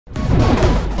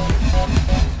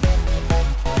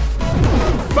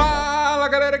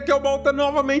aqui é o Balta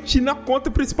novamente na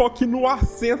conta principal aqui no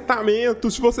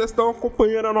assentamento. Se vocês estão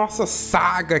acompanhando a nossa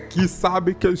saga aqui,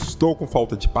 sabe que eu estou com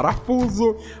falta de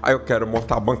parafuso. Aí eu quero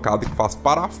montar a bancada que faz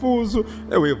parafuso.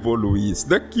 Eu evoluí isso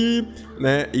daqui,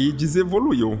 né, e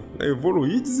desevoluiu.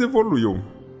 Evoluí e desevoluiu.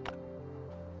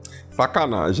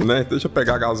 Sacanagem, né? Deixa eu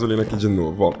pegar a gasolina aqui de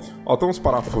novo, ó. Ó, tem uns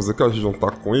parafusos aqui, ó, de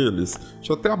juntar com eles.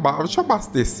 Deixa eu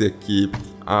abastecer aqui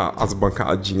as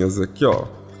bancadinhas aqui, ó.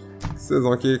 Vocês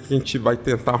vão aqui que a gente vai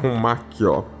tentar arrumar aqui,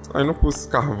 ó. Aí não pus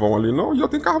carvão ali, não. E eu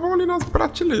tenho carvão ali nas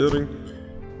prateleiras, hein?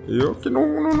 Eu que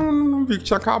não vi que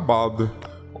tinha acabado.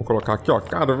 Vou colocar aqui, ó,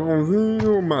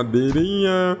 carvãozinho,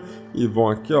 madeirinha. E vão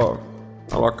aqui, ó.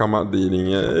 Coloca a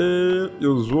madeirinha e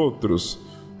os outros.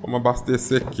 Vamos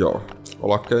abastecer aqui, ó.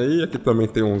 Coloca aí, aqui também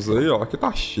tem uns aí, ó. Aqui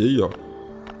tá cheio, ó.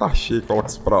 Tá cheio, coloca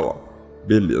isso pra lá.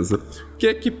 Beleza. O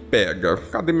que que pega?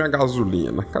 Cadê minha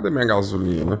gasolina? Cadê minha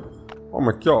gasolina? Vamos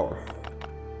aqui, ó.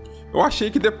 Eu achei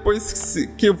que depois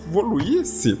que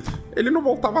evoluísse, ele não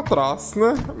voltava atrás,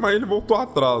 né? Mas ele voltou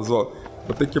atrás, ó.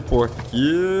 Vou ter que pôr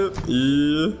aqui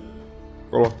e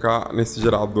colocar nesse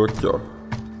gerador aqui, ó.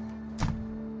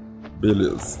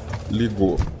 Beleza.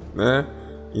 Ligou, né?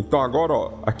 Então agora,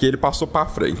 ó, aqui ele passou pra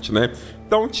frente, né?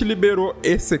 Então te liberou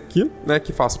esse aqui, né,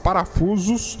 que faz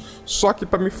parafusos. Só que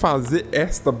pra me fazer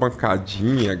esta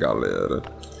bancadinha, galera,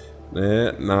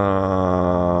 né,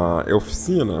 na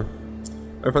oficina,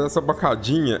 pra fazer essa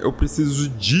bancadinha, eu preciso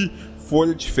de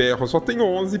folha de ferro. Eu só tenho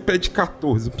 11 e pé de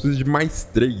 14, eu preciso de mais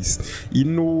 3. E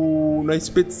na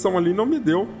expedição ali não me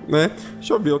deu, né?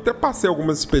 Deixa eu ver, eu até passei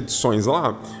algumas expedições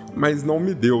lá, mas não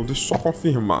me deu, deixa eu só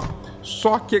confirmar.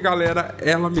 Só que, galera,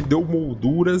 ela me deu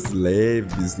molduras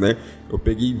leves, né? Eu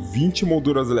peguei 20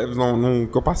 molduras leves,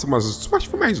 que eu passei acho que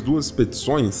foi mais 2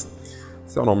 expedições,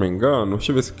 se eu não me engano.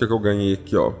 Deixa eu ver o que eu ganhei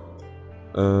aqui, ó.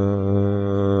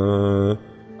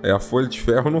 A folha de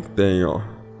ferro não tem, ó.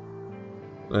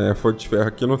 A folha de ferro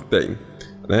aqui não tem,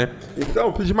 né? Então,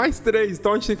 eu fiz de mais 3.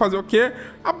 Então a gente tem que fazer o quê?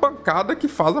 A bancada que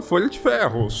faz a folha de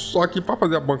ferro. Só que para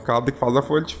fazer a bancada que faz a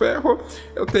folha de ferro,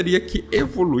 eu teria que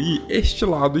evoluir este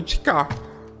lado de cá,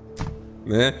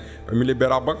 né? Pra me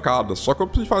liberar a bancada. Só que eu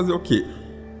preciso fazer o quê?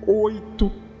 8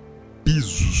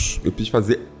 pisos. Eu preciso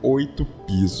fazer 8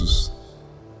 pisos.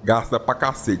 Gasta pra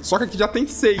cacete. Só que aqui já tem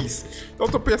 6. Então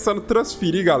eu tô pensando em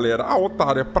transferir, galera, a outra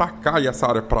área pra cá e essa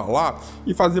área pra lá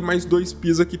e fazer mais 2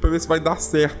 pisos aqui pra ver se vai dar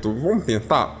certo. Vamos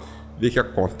tentar ver o que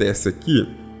acontece aqui,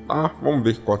 tá? Vamos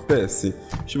ver o que acontece.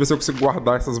 Deixa eu ver se eu consigo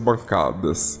guardar essas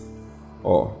bancadas.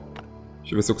 Ó.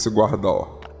 Deixa eu ver se eu consigo guardar,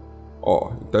 ó.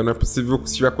 Ó. Então não é possível que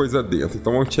tiver coisa dentro.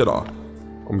 Então vamos tirar.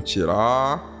 Vamos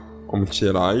tirar. Vamos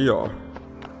tirar aí, ó.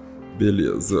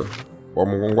 Beleza.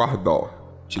 Vamos guardar, ó.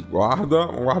 Guarda,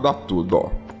 vamos guardar tudo, ó.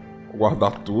 Vou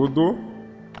guardar tudo.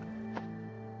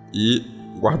 E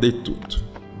guardei tudo.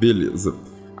 Beleza.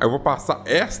 Aí eu vou passar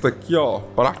esta aqui, ó,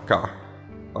 pra cá,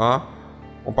 tá?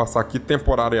 Vamos passar aqui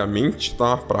temporariamente,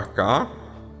 tá? Pra cá,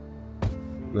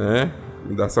 né?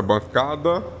 Me dá essa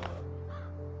bancada.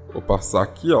 Vou passar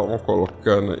aqui, ó. Vamos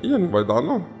colocando. Ih, não vai dar,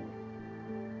 não.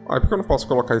 Ai, por que eu não posso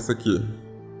colocar isso aqui?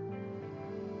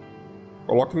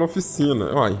 Coloque na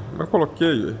oficina. Ai, mas eu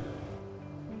coloquei.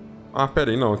 Ah,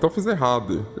 pera aí, não. Então eu fiz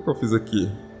errado. O que eu fiz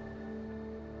aqui?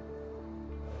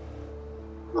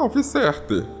 Não, eu fiz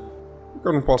certo. Por que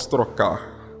eu não posso trocar?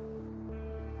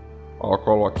 Ó,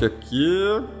 coloque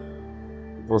aqui.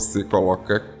 Você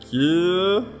coloca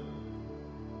aqui.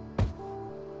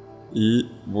 E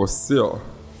você, ó.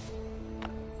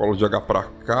 Vou jogar pra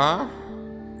cá.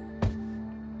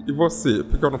 E você?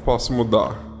 Por que eu não posso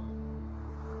mudar?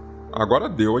 Agora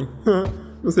deu, hein?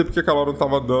 Não sei porque aquela hora não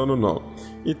tava dando, não.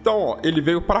 Então, ó, ele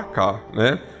veio pra cá,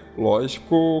 né?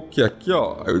 Lógico que aqui,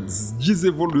 ó,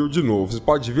 desevoluiu de novo. Você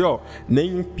pode ver, ó,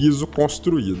 nenhum piso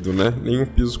construído, né? Nenhum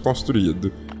piso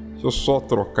construído. Deixa eu só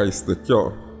trocar isso daqui,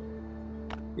 ó.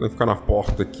 Vai ficar na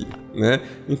porta aqui, né?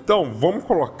 Então, vamos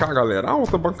colocar, galera, a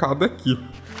outra bancada aqui,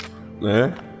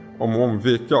 né? Vamos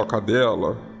ver aqui, ó, cadê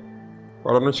ela?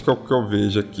 Agora onde que eu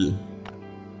vejo aqui?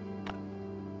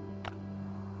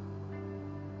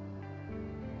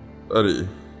 Pera aí.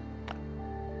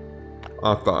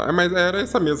 Ah, tá. Mas era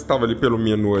essa mesmo que tava ali pelo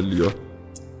menu ali, ó.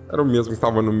 Era o mesmo que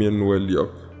tava no menu ali, ó.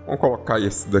 Vamos colocar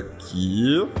esse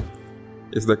daqui.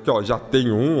 Esse daqui, ó, já tem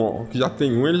um, ó. Que já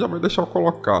tem um, ele já vai deixar eu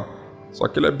colocar. Só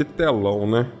que ele é bitelão,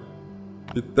 né?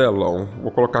 Bitelão.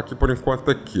 Vou colocar aqui por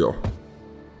enquanto aqui, ó.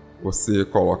 Você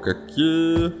coloca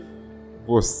aqui.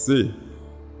 Você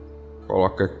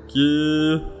coloca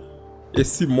aqui.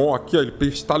 Esse mon aqui, ó, ele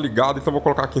está ligado, então eu vou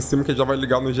colocar aqui em cima que ele já vai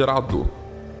ligar no gerador,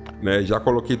 né? Já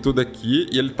coloquei tudo aqui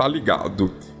e ele tá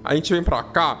ligado. Aí a gente vem pra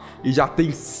cá e já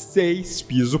tem 6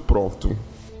 pisos pronto,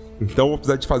 Então eu vou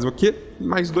precisar de fazer o quê?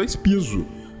 Mais 2 pisos.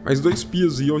 Mais 2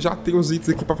 pisos. E eu já tenho os itens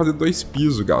aqui pra fazer 2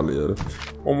 pisos, galera.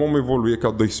 Então vamos evoluir aqui,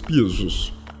 ó, 2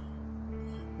 pisos.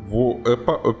 Vou...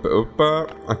 Opa.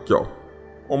 Aqui, ó.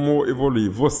 Vamos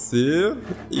evoluir você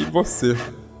e você.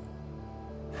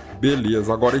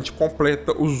 Beleza, agora a gente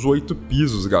completa os 8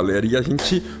 pisos, galera. E a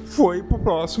gente foi pro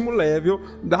próximo level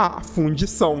da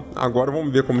fundição. Agora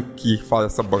vamos ver como que faz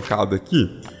essa bancada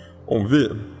aqui. Vamos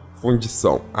ver.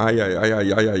 Fundição. Ai.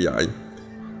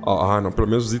 Ah, não, pelo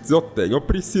menos os itens eu tenho. Eu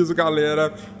preciso,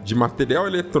 galera, de material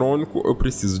eletrônico, eu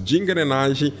preciso de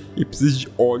engrenagem e preciso de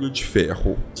óleo de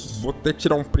ferro. Vou até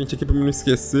tirar um print aqui pra não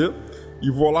esquecer.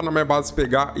 E vou lá na minha base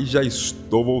pegar e já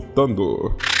estou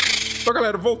voltando. Então,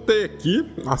 galera, voltei aqui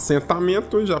no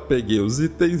assentamento, já peguei os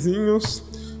itenzinhos,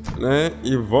 né?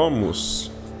 E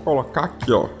vamos colocar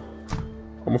aqui, ó.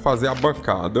 Vamos fazer a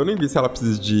bancada. Eu nem vi se ela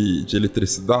precisa de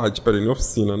eletricidade. Peraí, na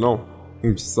oficina, não.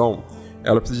 Fundição.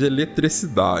 Ela precisa de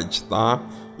eletricidade, tá?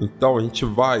 Então a gente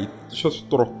vai... Deixa eu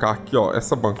trocar aqui, ó.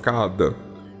 Essa bancada.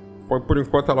 Por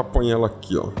enquanto ela põe ela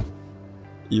aqui, ó.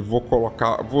 E vou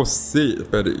colocar você...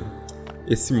 Peraí.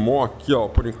 Esse mó aqui, ó.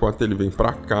 Por enquanto ele vem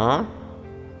pra cá.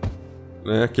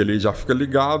 Né? Que ele já fica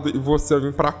ligado. E você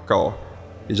vem pra cá, ó.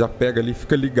 Ele já pega ali e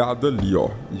fica ligado ali, ó.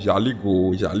 Já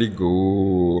ligou.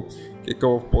 O que eu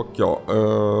vou pôr aqui,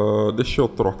 ó? Deixa eu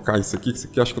trocar isso aqui. Isso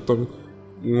aqui acho que eu tô...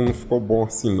 Não ficou bom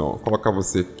assim, não. Vou colocar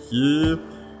você aqui.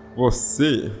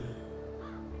 Você...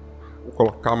 Vou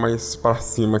colocar mais pra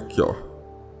cima aqui, ó.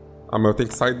 Ah, mas eu tenho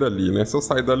que sair dali, né? Se eu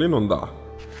sair dali, não dá.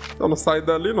 Se eu não sair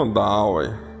dali, não dá,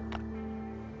 ué.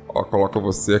 Ó, coloca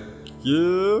você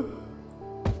aqui.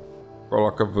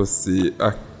 Coloca você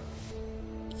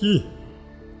aqui.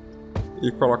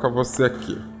 E coloca você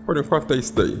aqui. Por enquanto é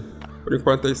isso daí.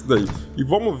 E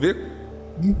vamos ver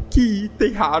que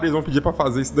item raro eles vão pedir pra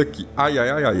fazer isso daqui. Ai.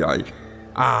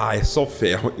 Ah, é só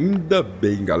ferro. Ainda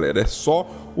bem, galera. É só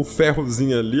o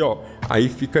ferrozinho ali, ó. Aí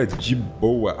fica de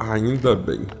boa. Ainda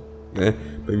bem, né?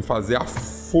 Pra me fazer a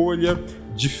folha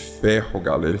de ferro,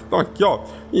 galera. Então aqui, ó,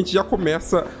 a gente já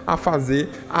começa a fazer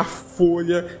a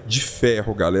folha de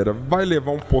ferro, galera. Vai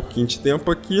levar um pouquinho de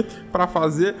tempo aqui para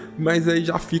fazer, mas aí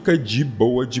já fica de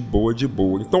boa.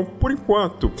 Então, por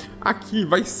enquanto, aqui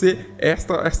vai ser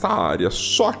essa área.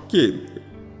 Só que,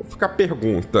 fica a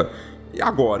pergunta, e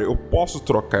agora, eu posso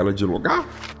trocar ela de lugar?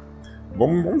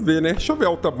 Vamos ver, né? Deixa eu ver a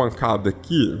outra bancada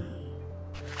aqui.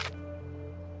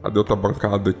 Cadê a outra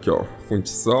bancada aqui, ó?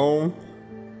 Fundição.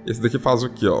 Esse daqui faz o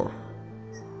que, ó?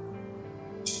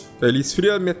 Ele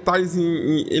esfria metais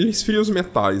ele esfria os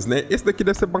metais, né? Esse daqui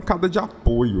deve ser bancada de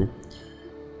apoio.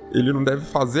 Ele não deve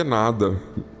fazer nada,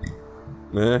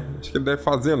 né? Acho que ele deve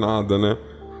fazer nada, né?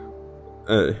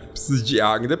 É, precisa de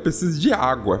água. Ainda precisa de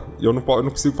água. E eu não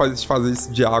consigo fazer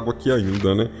isso de água aqui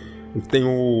ainda, né? Tem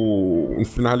um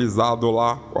finalizado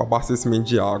lá, o abastecimento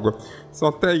de água. São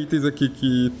até itens aqui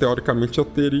que teoricamente eu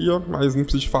teria, mas não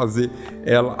preciso fazer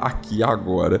ela aqui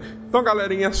agora. Então,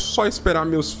 galerinha, é só esperar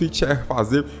meus features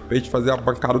fazer pra gente fazer a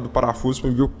bancada do parafuso,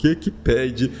 pra ver o que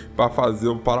pede pra fazer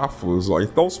o parafuso, ó.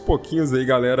 Então, aos pouquinhos aí,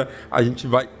 galera, a gente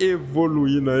vai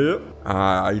evoluindo aí.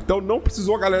 Ah, então não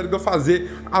precisou, galera, de eu fazer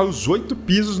os 8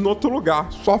 pisos no outro lugar.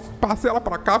 Só passei ela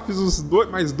pra cá, fiz os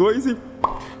mais 2 e...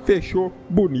 fechou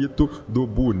bonito do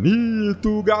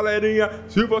bonito, galerinha.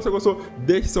 Se você gostou,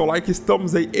 deixe seu like.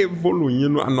 Estamos aí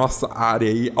evoluindo a nossa área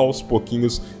aí aos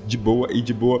pouquinhos, de boa.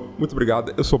 Muito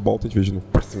obrigado, eu sou o Balta, te vejo no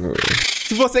próximo.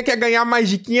 Se você quer ganhar mais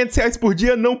de R$500 por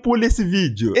dia, não pule esse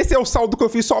vídeo. Esse é o saldo que eu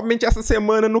fiz somente essa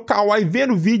semana no KWAI,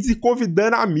 vendo vídeos e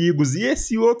convidando amigos. E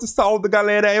esse outro saldo,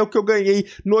 galera, é o que eu ganhei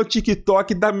no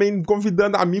TikTok, também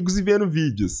convidando amigos e vendo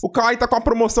vídeos. O KWAI tá com a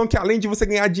promoção que, além de você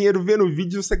ganhar dinheiro vendo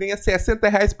vídeos, você ganha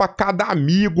R$60 para cada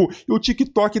amigo. E o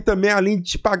TikTok também, além de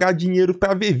te pagar dinheiro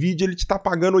para ver vídeo, ele te tá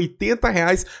pagando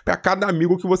R$80 para cada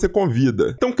amigo que você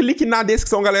convida. Então clique na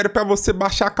descrição, galera, para você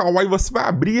baixar a KWAI. Você vai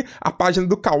abrir a página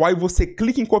do KWAI, você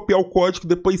clique em copiar o código,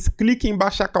 depois clique em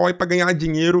baixar a KWAI para ganhar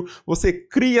dinheiro. Você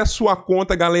cria a sua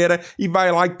conta, galera, e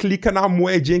vai lá e clica na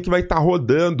moedinha que vai estar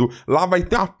rodando. Lá vai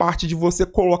ter uma parte de você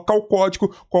colocar o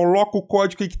código, coloca o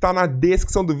código que está na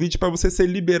descrição do vídeo para você ser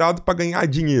liberado para ganhar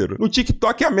dinheiro. No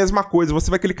TikTok é a mesma coisa,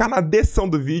 você vai clicar na descrição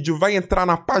do vídeo, vai entrar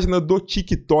na página do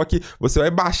TikTok, você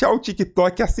vai baixar o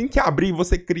TikTok, assim que abrir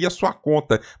você cria a sua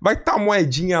conta. Vai estar a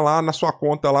moedinha lá na sua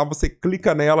conta, lá você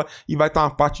clica nela e vai estar uma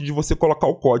parte de você colocar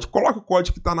o código. Coloca o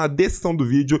código que tá na descrição do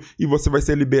vídeo e você vai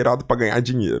ser liberado para ganhar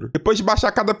dinheiro. Depois de baixar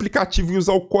cada aplicativo e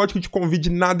usar o código de convite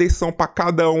na descrição para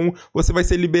cada um, você vai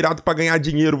ser liberado para ganhar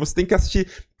dinheiro. Você tem que assistir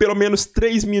pelo menos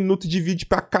 3 minutos de vídeo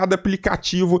para cada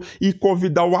aplicativo e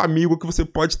convidar o amigo que você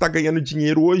pode estar ganhando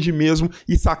dinheiro hoje mesmo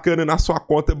e sacando na sua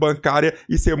conta bancária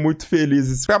e ser muito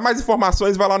feliz. Para mais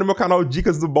informações, vai lá no meu canal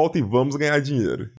Dicas do Balta e vamos ganhar dinheiro.